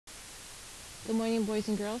Good morning, boys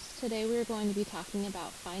and girls. Today we are going to be talking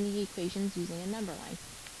about finding equations using a number line.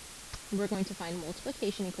 We're going to find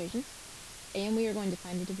multiplication equations, and we are going to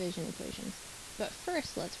find division equations. But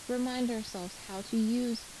first, let's remind ourselves how to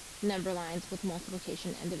use number lines with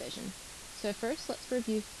multiplication and division. So first, let's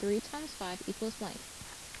review 3 times 5 equals blank.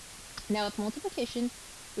 Now with multiplication,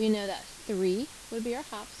 we know that 3 would be our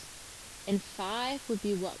hops, and 5 would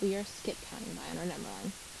be what we are skip counting by on our number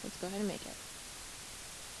line. Let's go ahead and make it.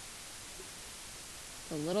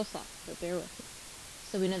 A little soft, but bear with me.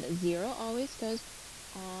 So we know that 0 always goes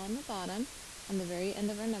on the bottom, on the very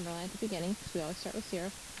end of our number line at the beginning, because we always start with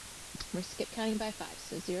 0. We're skip counting by 5.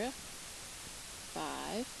 So 0,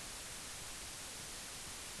 5,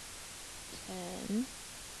 10,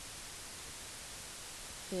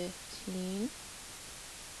 15,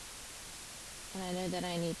 and I know that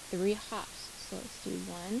I need 3 hops. So let's do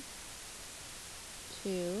 1,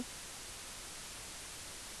 2,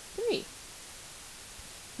 3.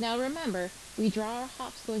 Now remember, we draw our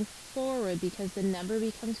hops going forward because the number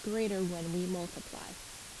becomes greater when we multiply.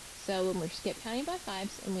 So when we're skip counting by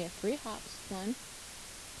 5s and we have 3 hops, 1,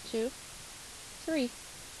 2, 3,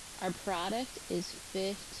 our product is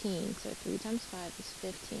 15. So 3 times 5 is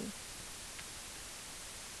 15.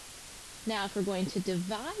 Now if we're going to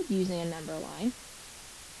divide using a number line,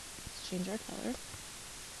 let's change our color.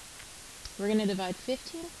 We're going to divide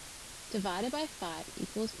 15 divided by 5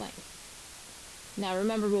 equals blank. Now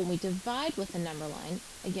remember, when we divide with a number line,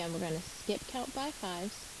 again, we're going to skip count by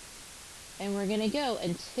 5s, and we're going to go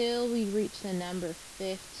until we reach the number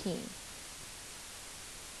 15.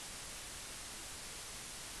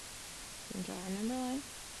 And draw our number line.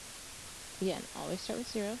 Again, always start with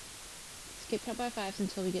 0. Skip count by 5s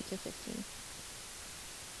until we get to 15.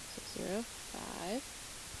 So 0, 5,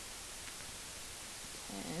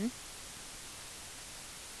 10,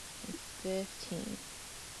 and 15.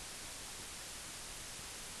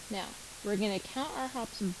 Now, we're going to count our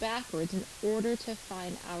hops backwards in order to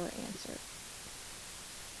find our answer.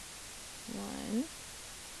 1,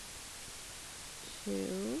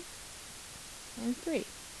 2, and 3.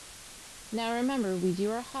 Now remember, we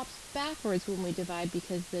do our hops backwards when we divide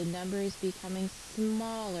because the number is becoming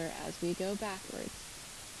smaller as we go backwards.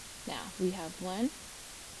 Now, we have 1,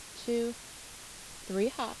 2, 3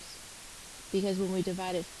 hops, because when we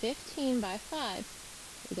divided 15 by 5,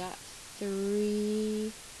 we got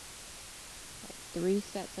 3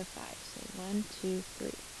 sets of 5. So 1, 2,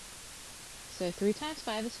 3. So 3 times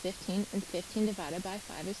 5 is 15, and 15 divided by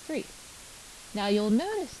 5 is 3. Now you'll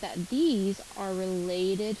notice that these are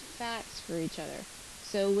related facts for each other.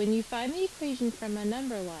 So when you find the equation from a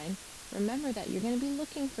number line, remember that you're going to be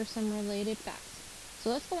looking for some related facts. So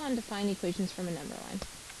let's go on to find equations from a number line.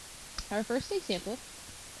 Our first example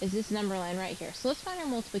is this number line right here. So let's find our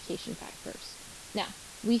multiplication fact first. Now,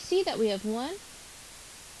 we see that we have 1,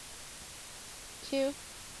 2,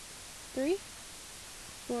 3,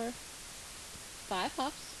 4, 5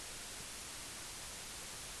 hops.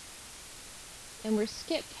 And we're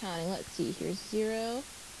skip counting. Let's see, here's 0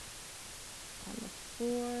 on the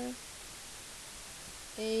 4,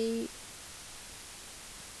 8,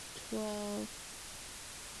 12,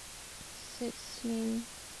 16,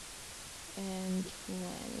 and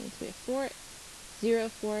 20. So we have 4, 0,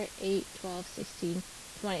 4, 8, 12, 16,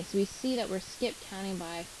 20. So we see that we're skip counting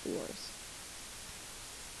by 4s.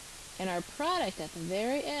 And our product at the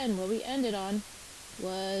very end, what we ended on,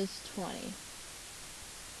 was 20.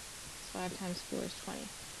 5 times 4 is 20.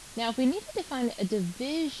 Now, if we needed to find a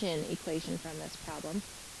division equation from this problem,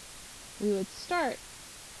 we would start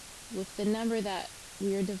with the number that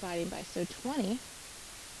we are dividing by. So 20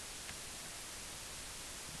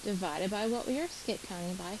 divided by what we are skip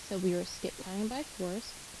counting by. So we were skip counting by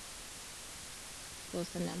 4s, equals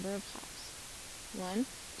the number of hops. 1,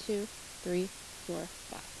 2, 3, 4,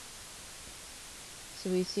 5. So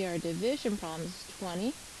we see our division problem is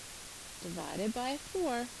 20 divided by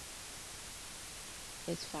 4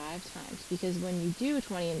 is 5 times, because when you do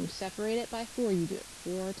 20 and you separate it by 4, you do it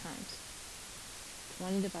 4 times.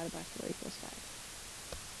 20 divided by 4 equals 5.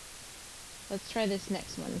 Let's try this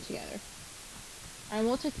next one together. Our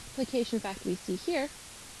multiplication fact we see here,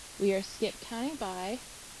 we are skip counting by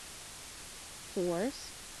 4s.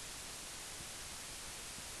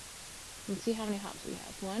 Let's see how many hops we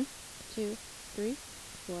have. 1, 2, 3,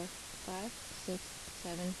 4, 5, 6,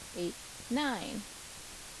 7, 8, 9.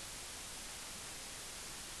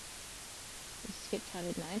 We skip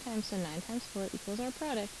counted 9 times, so 9 times 4 equals our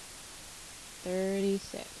product,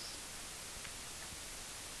 36.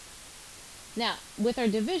 Now, with our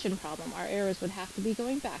division problem, our arrows would have to be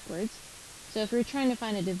going backwards. So if we're trying to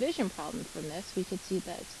find a division problem from this, we could see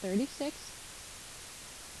that it's 36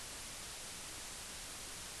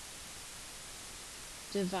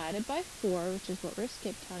 divided by 4, which is what we're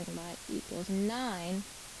skip counting by, equals 9,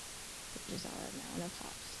 which is our amount of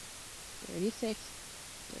hops. 36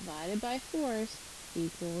 divided by 4s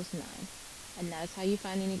equals 9. And that's how you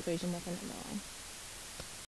find an equation with a number line.